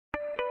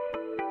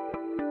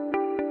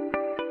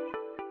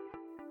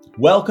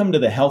Welcome to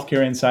the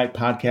Healthcare Insight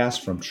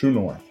Podcast from True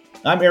North.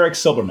 I'm Eric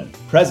Silberman,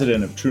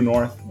 president of True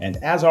North, and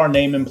as our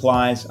name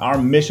implies, our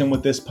mission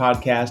with this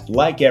podcast,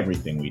 like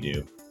everything we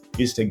do,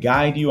 is to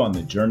guide you on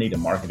the journey to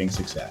marketing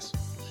success.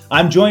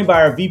 I'm joined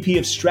by our VP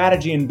of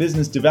Strategy and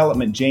Business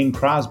Development, Jane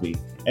Crosby,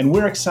 and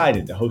we're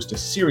excited to host a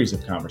series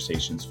of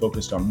conversations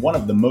focused on one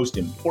of the most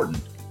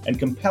important and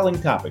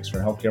compelling topics for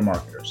healthcare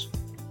marketers: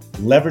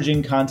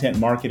 leveraging content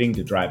marketing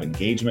to drive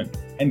engagement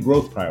and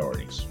growth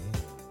priorities.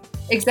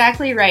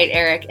 Exactly right,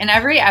 Eric. In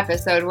every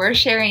episode, we're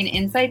sharing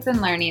insights and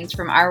learnings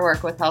from our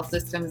work with health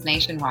systems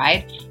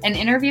nationwide and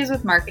interviews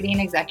with marketing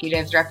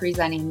executives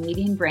representing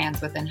leading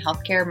brands within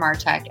healthcare,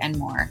 MarTech, and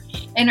more.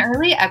 In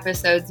early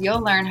episodes, you'll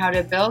learn how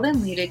to build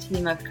and lead a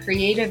team of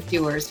creative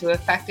doers who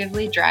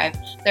effectively drive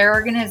their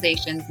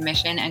organization's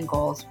mission and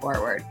goals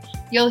forward.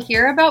 You'll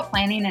hear about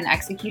planning and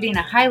executing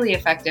a highly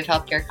effective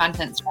healthcare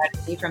content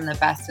strategy from the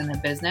best in the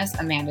business,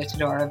 Amanda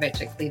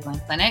Todorovich at Cleveland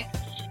Clinic.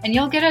 And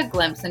you'll get a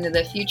glimpse into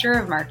the future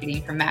of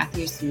marketing from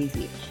Matthew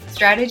Sweezy,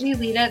 strategy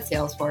lead at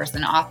Salesforce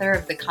and author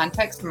of The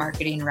Context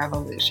Marketing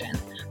Revolution.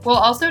 We'll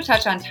also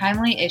touch on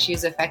timely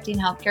issues affecting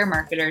healthcare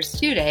marketers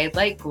today,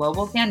 like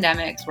global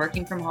pandemics,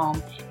 working from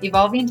home,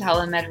 evolving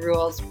telemed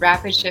rules,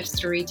 rapid shifts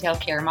to retail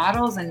care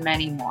models, and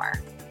many more.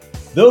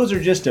 Those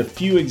are just a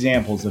few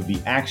examples of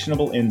the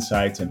actionable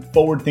insights and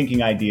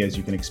forward-thinking ideas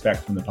you can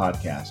expect from the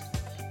podcast.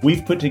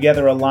 We've put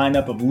together a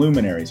lineup of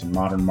luminaries in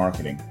modern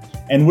marketing,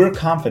 and we're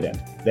confident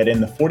that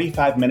in the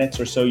 45 minutes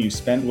or so you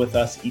spend with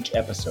us each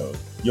episode,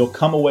 you'll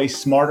come away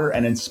smarter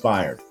and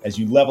inspired as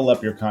you level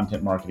up your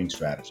content marketing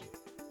strategy.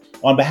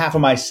 On behalf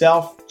of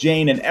myself,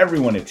 Jane, and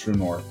everyone at True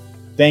North,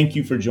 thank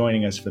you for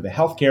joining us for the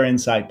Healthcare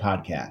Insight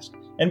Podcast,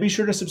 and be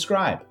sure to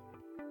subscribe.